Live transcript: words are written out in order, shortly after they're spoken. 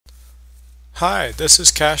Hi, this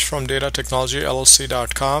is Cash from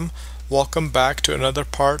datatechnologyllc.com. Welcome back to another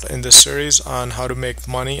part in this series on how to make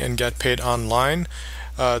money and get paid online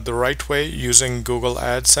the right way using Google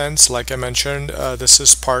AdSense. Like I mentioned, this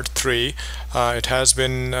is part 3. It has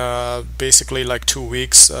been basically like 2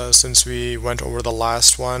 weeks since we went over the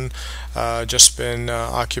last one. Just been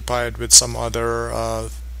occupied with some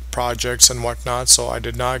other projects and whatnot, so I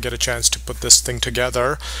did not get a chance to put this thing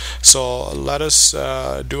together. So let us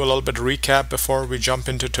do a little bit of recap before we jump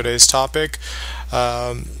into today's topic.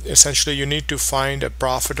 Essentially, you need to find a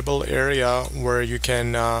profitable area where you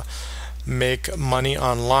can make money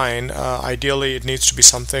online. Ideally, it needs to be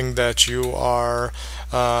something that you are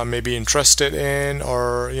maybe interested in,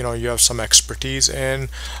 or you have some expertise in.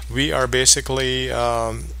 We are basically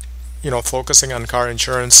focusing on car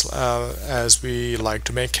insurance as we like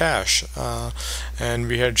to make cash. And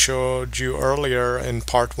we had showed you earlier in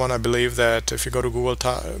part 1, I believe, that if you go to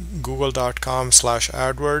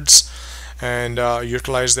google.com/adwords and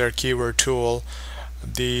utilize their keyword tool,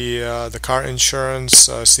 the car insurance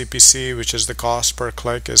CPC, which is the cost per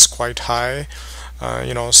click, is quite high.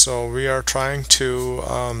 So we are trying to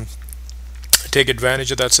take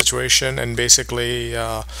advantage of that situation and basically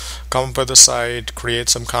come up with a site, create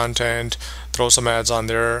some content, throw some ads on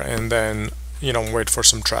there, and then wait for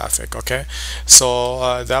some traffic. Okay,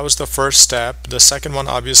 so that was the first step. The second one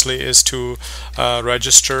obviously is to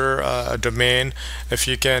register a domain. If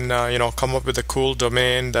you can come up with a cool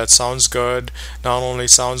domain that sounds good, not only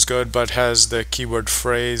sounds good but has the keyword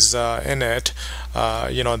phrase in it,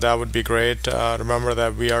 that would be great. Remember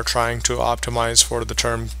that we are trying to optimize for the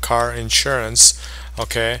term car insurance.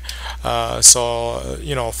 Okay, so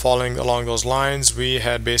following along those lines, we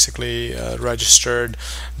had basically registered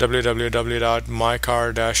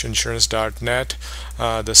www.mycar-insurance.net.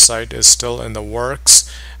 The site is still in the works.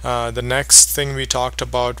 The next thing we talked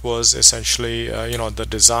about was essentially the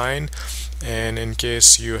design. And in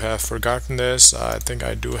case you have forgotten this, I think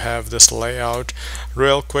I do have this layout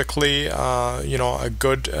real quickly. A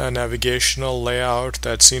good navigational layout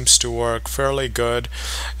that seems to work fairly good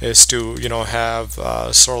is to have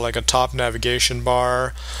sort of like a top navigation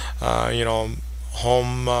bar, home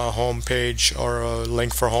page, or a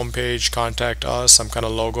link for home page, contact us, some kind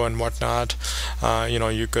of logo and whatnot.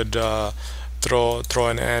 You could throw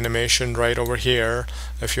an animation right over here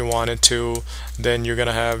if you wanted to. Then you're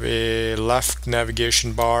gonna have a left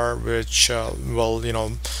navigation bar, which will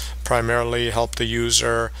primarily help the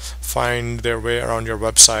user find their way around your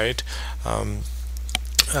website. One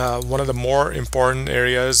of the more important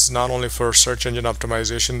areas, not only for search engine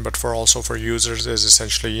optimization but also for users, is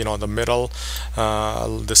essentially the middle.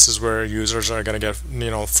 This is where users are going to get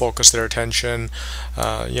focus their attention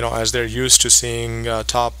as they're used to seeing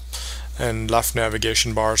top and left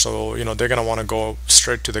navigation bar, so they're going to want to go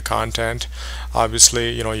straight to the content.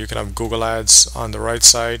 Obviously, you can have Google ads on the right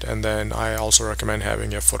side, and then I also recommend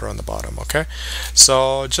having a footer on the bottom. Okay,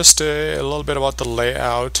 so just a little bit about the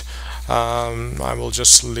layout. I will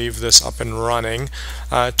just leave this up and running.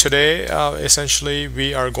 Today, essentially,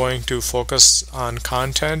 we are going to focus on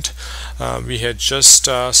content. We had just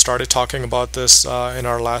started talking about this in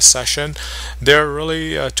our last session. There are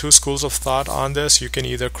really two schools of thought on this. You can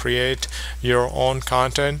either create your own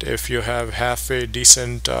content if you have halfway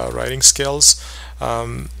decent writing skills.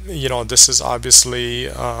 This is obviously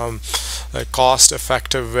a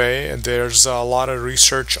cost-effective way. There's a lot of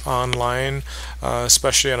research online,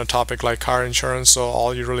 especially on a topic like car insurance. So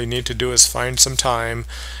all you really need to do is find some time,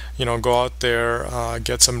 go out there,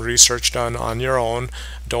 get some research done on your own.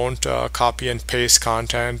 Don't copy and paste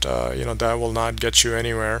content. That will not get you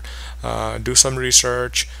anywhere. Do some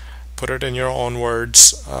research, put it in your own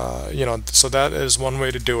words. So that is one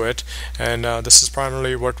way to do it, and this is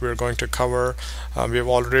primarily what we're going to cover. We have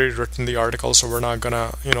already written the article, so we're not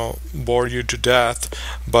gonna bore you to death,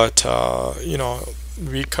 but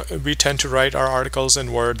we tend to write our articles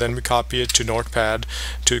in Word, then we copy it to Notepad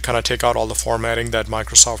to kind of take out all the formatting that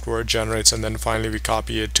Microsoft Word generates, and then finally we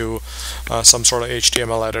copy it to some sort of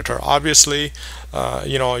HTML editor. Obviously,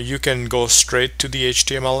 you can go straight to the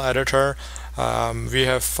HTML editor. We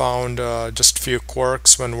have found just a few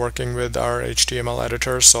quirks when working with our HTML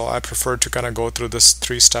editor, so I prefer to kind of go through this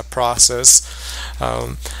 3-step process.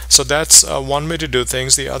 So that's one way to do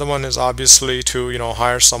things. The other one is obviously to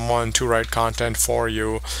hire someone to write content for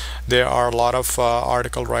you. There are a lot of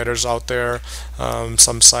article writers out there.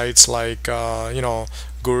 Some sites like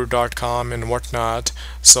guru.com and whatnot.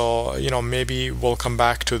 So maybe we'll come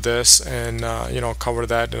back to this and cover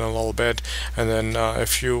that in a little bit. And then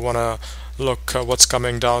if you want to look what's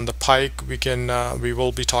coming down the pike, we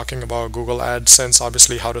will be talking about Google AdSense,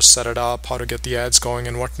 obviously how to set it up, how to get the ads going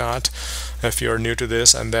and whatnot, if you're new to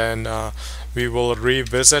this. And then we will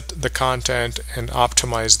revisit the content and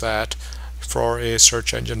optimize that for a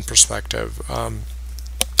search engine perspective.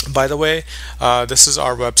 By the way, this is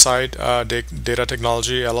our website,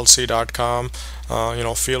 datatechnologyllc.com.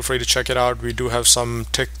 Feel free to check it out. We do have some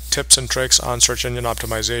tips and tricks on search engine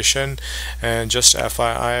optimization. And just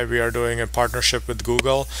FYI, we are doing a partnership with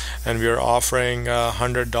Google, and we are offering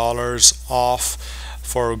 $100 off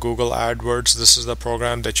for Google AdWords. This is the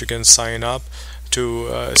program that you can sign up to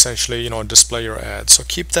essentially display your ads. So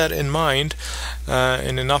keep that in mind.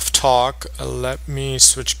 In enough talk, let me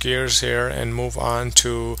switch gears here and move on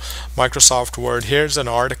to Microsoft Word. Here's an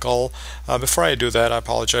article. Before I do that, I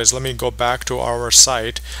apologize. Let me go back to our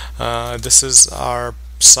site. This is our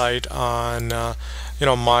site on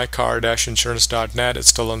mycar-insurance.net. It's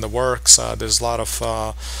still in the works. There's a lot of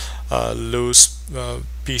loose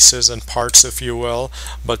pieces and parts, if you will,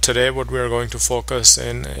 but today what we are going to focus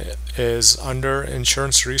in is under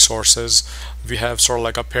insurance resources. We have sort of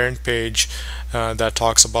like a parent page that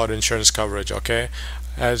talks about insurance coverage. Okay,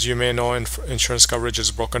 as you may know, insurance coverage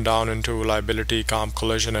is broken down into liability, comp,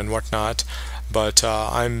 collision, and whatnot. But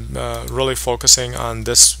I'm really focusing on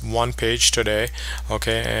this one page today.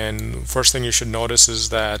 Okay, and first thing you should notice is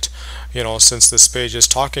that since this page is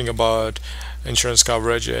talking about insurance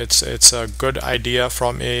coverage, it's a good idea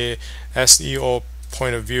from a SEO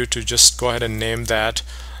point of view to just go ahead and name that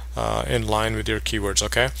in line with your keywords.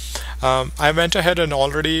 Okay, I went ahead and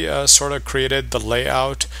already sort of created the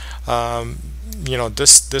layout.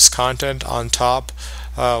 This content on top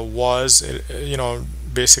was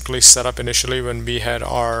basically set up initially when we had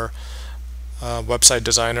our website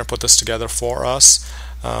designer put this together for us.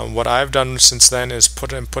 What I've done since then is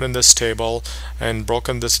put in this table and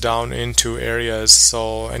broken this down into areas.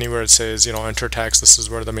 So anywhere it says enter text, this is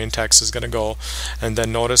where the main text is going to go. And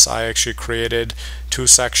then notice I actually created two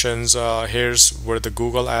sections. Here's where the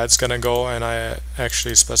Google ads going to go, and I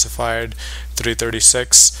actually specified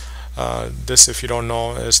 336. This, if you don't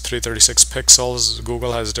know, is 336 pixels.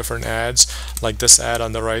 Google has different ads. Like this ad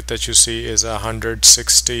on the right that you see is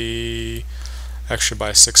 160 actually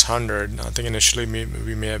by 600. I think initially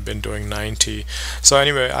we may have been doing 90. So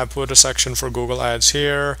anyway, I put a section for Google ads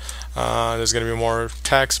here. There's going to be more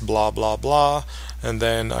text, blah blah blah, and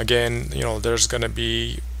then again there's going to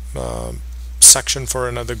be section for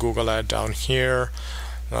another Google ad down here,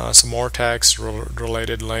 some more text,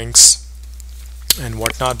 related links and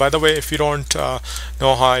whatnot. By the way, if you don't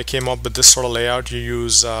know how I came up with this sort of layout, you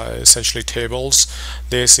use essentially tables.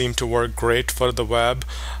 They seem to work great for the web,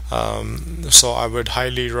 so I would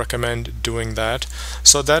highly recommend doing that.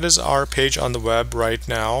 So that is our page on the web right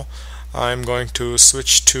now. I'm going to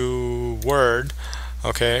switch to Word.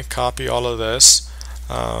 Okay, copy all of this.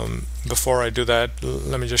 Before I do that,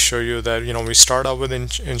 let me just show you that we start out with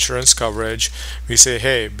insurance coverage. We say,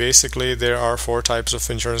 hey, basically there are 4 types of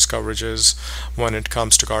insurance coverages when it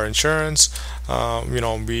comes to car insurance. We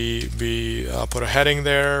put a heading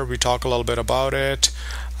there. We talk a little bit about it.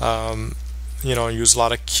 Use a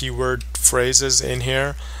lot of keyword phrases in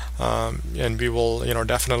here, and we will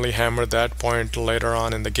definitely hammer that point later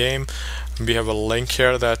on in the game. We have a link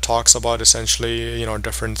here that talks about essentially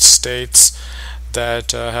different states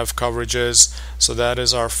that have coverages. So that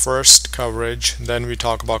is our first coverage. Then we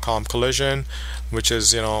talk about comp collision, which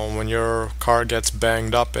is when your car gets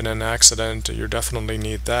banged up in an accident, you definitely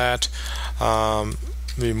need that.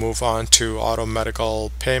 We move on to auto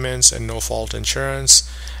medical payments and no fault insurance,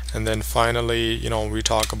 and then finally we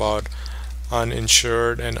talk about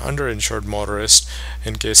uninsured and underinsured motorists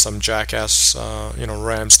in case some jackass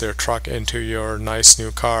rams their truck into your nice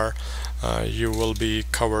new car. You will be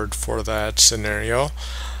covered for that scenario.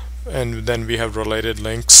 And then we have related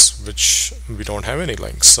links, which we don't have any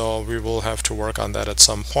links, so we will have to work on that at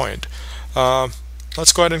some point.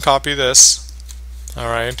 Let's go ahead and copy this.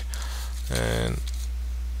 Alright, and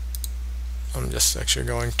I'm just actually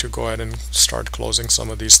going to go ahead and start closing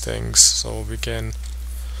some of these things so we can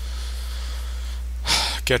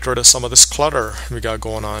get rid of some of this clutter we got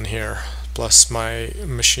going on here. Plus my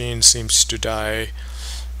machine seems to die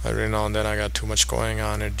every now and then. I got too much going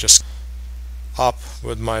on. It just up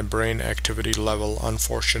with my brain activity level,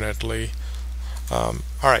 unfortunately.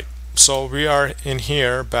 Alright, so we are in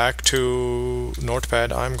here. Back to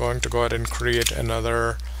Notepad. I'm going to go ahead and create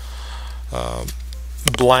another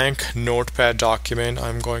blank notepad document.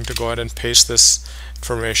 I'm going to go ahead and paste this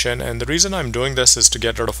information, and the reason I'm doing this is to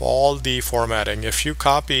get rid of all the formatting. If you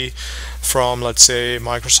copy from, let's say,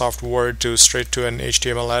 Microsoft Word to straight to an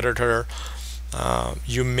HTML editor,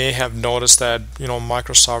 you may have noticed that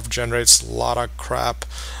Microsoft generates a lot of crap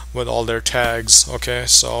with all their tags. Okay,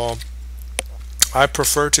 so I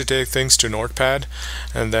prefer to take things to Notepad,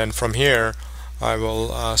 and then from here I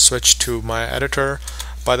will switch to my editor.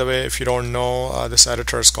 By the way, if you don't know, this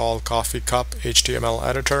editor is called Coffee Cup HTML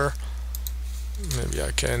editor. Maybe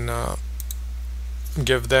I can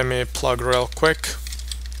give them a plug real quick.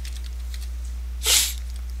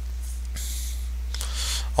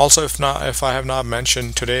 Also, if I have not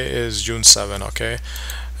mentioned, today is June 7. Okay,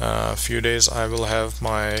 a few days I will have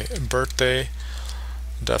my birthday.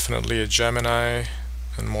 Definitely a Gemini,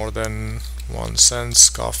 and more than 1 cent.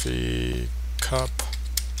 Coffee cup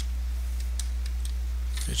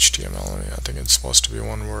HTML. I think it's supposed to be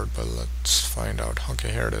one word, but let's find out.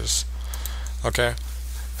 Okay, here it is. Okay,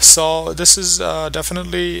 so this is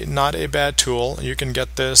definitely not a bad tool. You can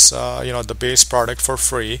get this, the base product for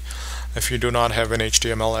free if you do not have an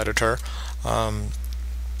HTML editor.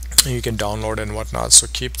 You can download and whatnot, so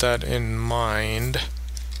keep that in mind.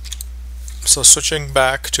 So switching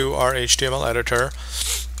back to our HTML editor,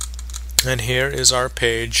 and here is our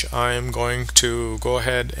page. I'm going to go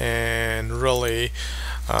ahead and really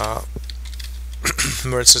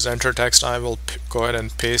where it says enter text, I will go ahead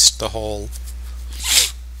and paste the whole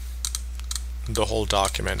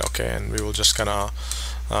document. Okay, and we will just gonna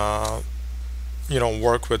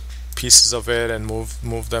work with pieces of it and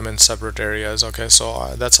move them in separate areas. Okay,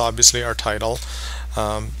 so that's obviously our title.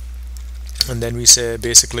 And then we say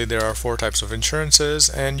basically there are 4 types of insurances,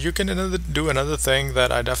 and you can do another thing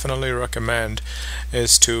that I definitely recommend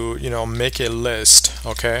is to make a list.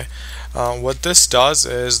 Okay, what this does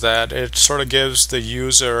is that it sort of gives the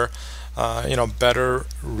user better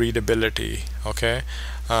readability. Okay,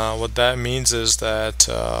 what that means is that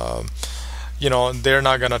they're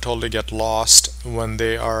not gonna totally get lost when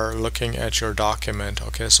they are looking at your document.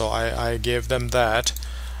 Okay, so I gave them that,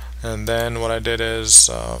 and then what I did is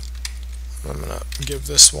I'm gonna give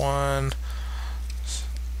this one,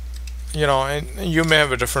 and you may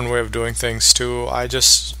have a different way of doing things too. I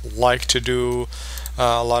just like to do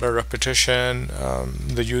a lot of repetition.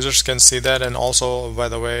 The users can see that, and also, by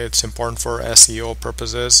the way, it's important for SEO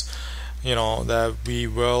purposes, that we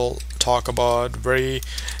will talk about very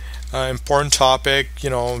important topic.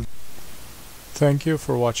 Thank you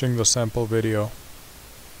for watching the sample video.